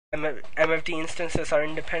MFD instances are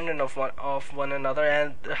independent of one another,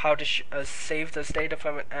 and how to save the state of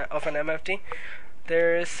an MFD.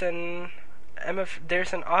 There's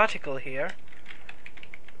an article here,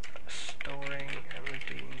 storing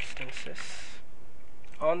MFD instances,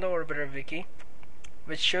 on the Orbiter wiki,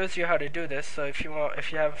 which shows you how to do this. So if you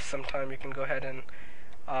have some time, you can go ahead and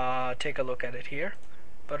take a look at it here.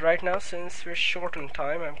 But right now, since we're short on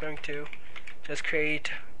time, I'm going to just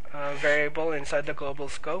create a variable inside the global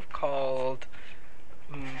scope called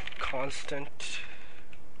constant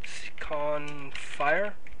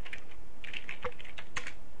confire.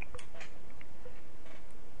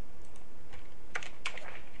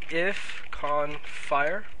 If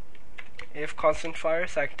confire, if constant fire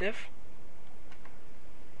is active,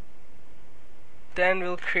 then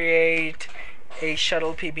we'll create a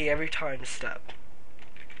shuttle PB every time step.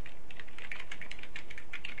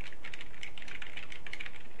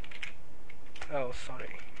 Oh,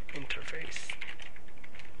 sorry, interface.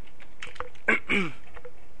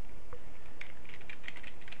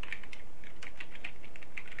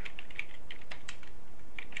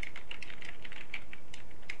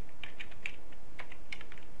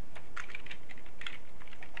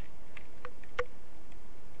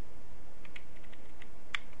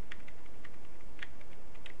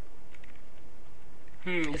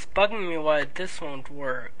 It's bugging me why this won't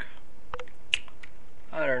work.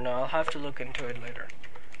 I don't know, I'll have to look into it later.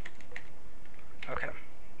 Okay.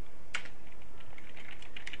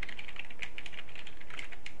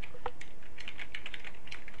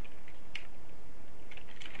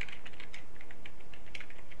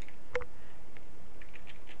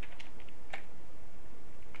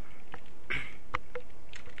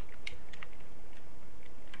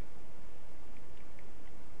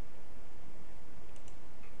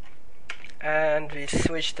 And we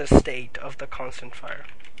switch the state of the constant fire.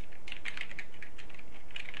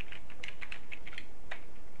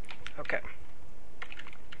 Okay.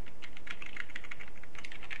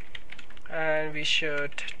 And we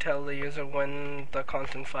should tell the user when the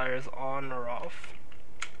constant fire is on or off.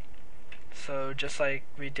 So just like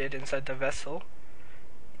we did inside the vessel,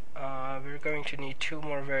 we're going to need two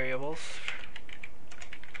more variables.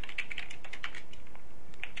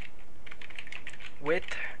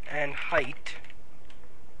 Width and height.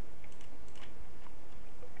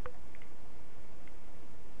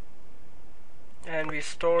 And we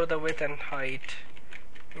store the width and height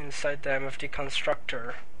inside the MFD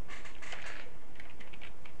constructor.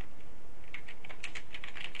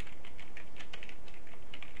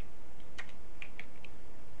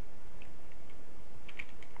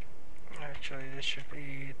 Actually, this should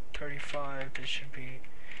be 35, this should be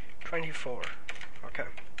 24. Okay.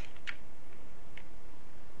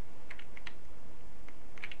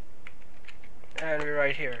 And we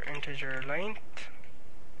write here integer length,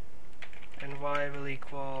 and y will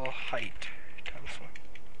equal height times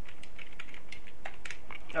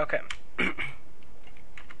 1. Okay.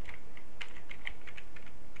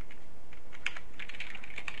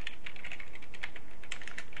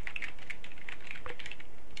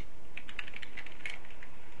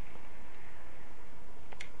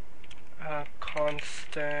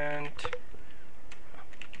 Constant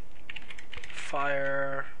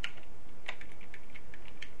fire,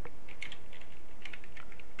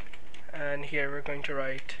 and here we're going to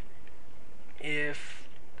write if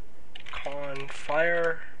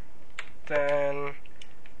confire, then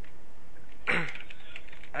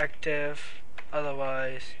active,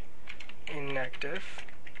 otherwise inactive.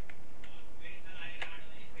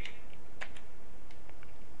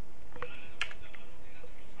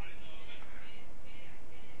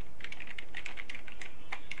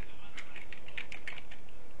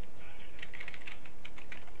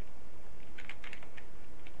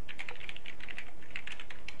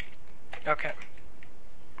 Okay.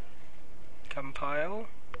 Compile.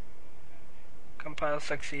 Compile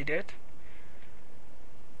succeeded.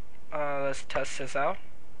 Let's test this out.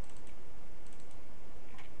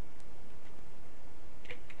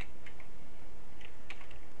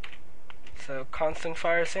 So constant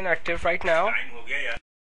fire is inactive right now.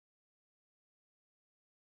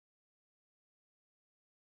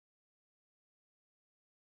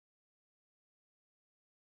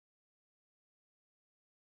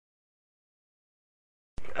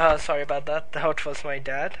 Sorry about that. That was my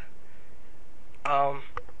dad.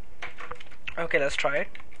 Okay, let's try it.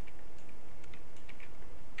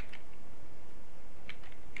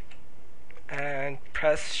 And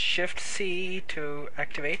press Shift C to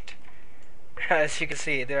activate. As you can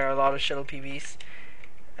see, there are a lot of shuttle PVs,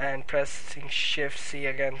 and pressing Shift C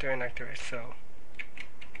again to inactivate. So,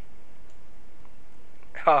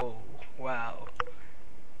 oh wow,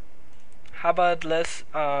 how about let's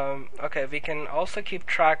okay, we can also keep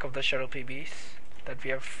track of the shuttle PBs that we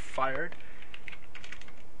have fired.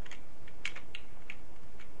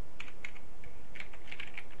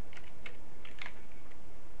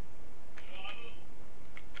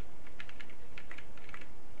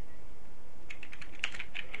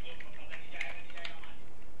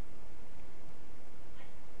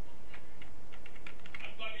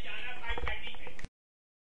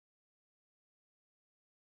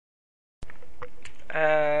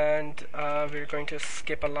 And we're going to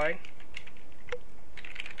skip a line.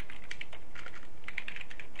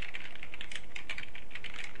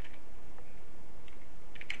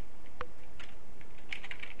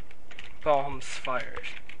 Bombs fired.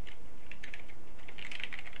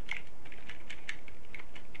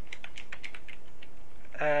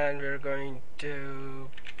 And we're going to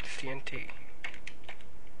CNT.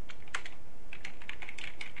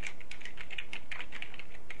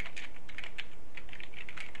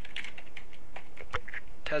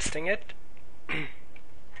 Testing it.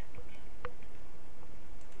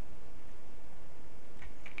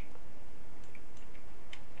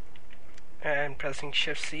 And pressing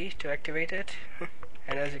Shift C to activate it.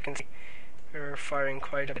 And as you can see, we're firing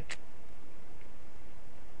quite a bit.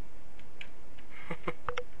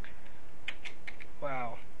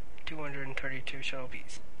 Wow, 232 shuttle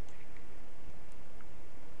bees.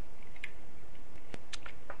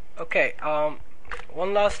 Okay,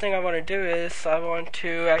 one last thing I want to do is I want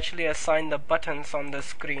to actually assign the buttons on the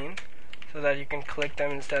screen so that you can click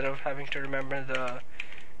them instead of having to remember the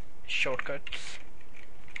shortcuts.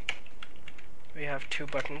 We have two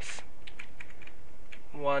buttons.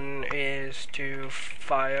 One is to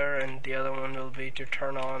fire and the other one will be to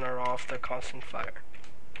turn on or off the constant fire.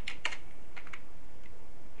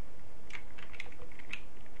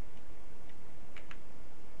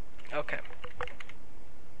 Okay.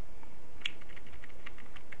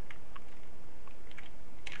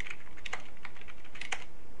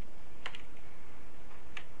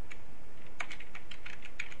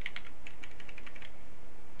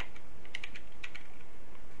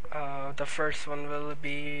 The first one will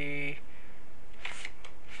be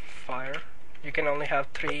fire. You can only have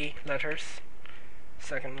 3 letters.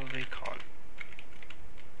 Second will be con.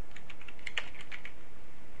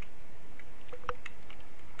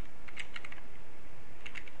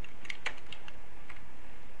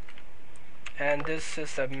 And this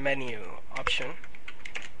is the menu option.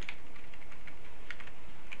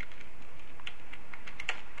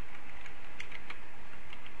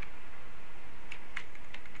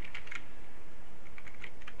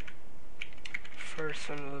 First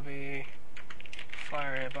one will be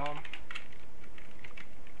fire a bomb.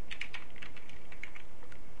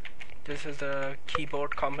 This is the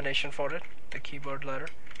keyboard combination for it, the keyboard letter.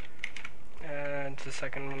 And the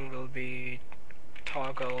second one will be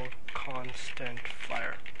toggle constant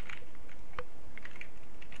fire.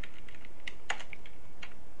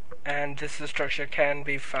 And this structure can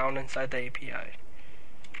be found inside the API.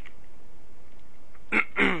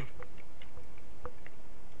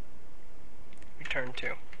 Return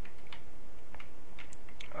to.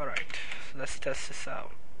 Alright, so let's test this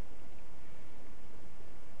out.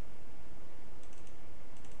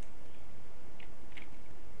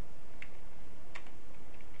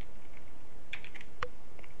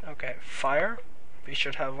 Okay, fire. We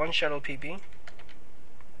should have 1 shuttle PB.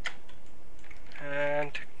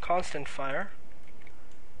 And constant fire.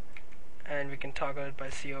 And we can toggle it by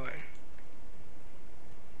CON.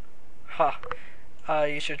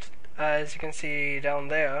 You should, as you can see down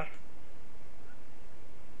there,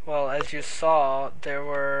 well, as you saw, there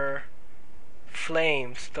were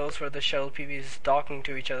flames. Those were the shuttle PBs docking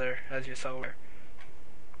to each other, as you saw where.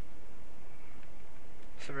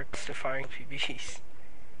 So we're firing PBs.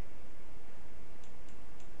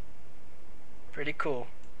 Pretty cool.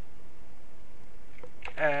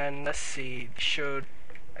 And let's see, it should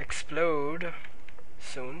explode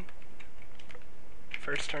soon.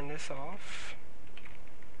 First turn this off.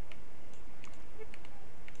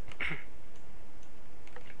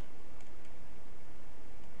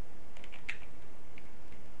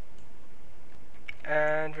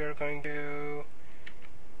 And we're going to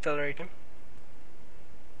accelerate them.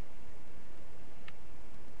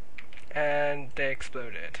 And they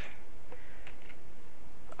exploded.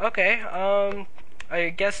 Okay, I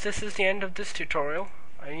guess this is the end of this tutorial.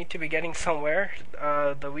 I need to be getting somewhere.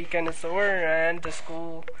 The weekend is over and the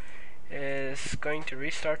school is going to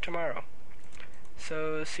restart tomorrow.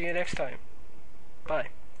 So see you next time. Bye.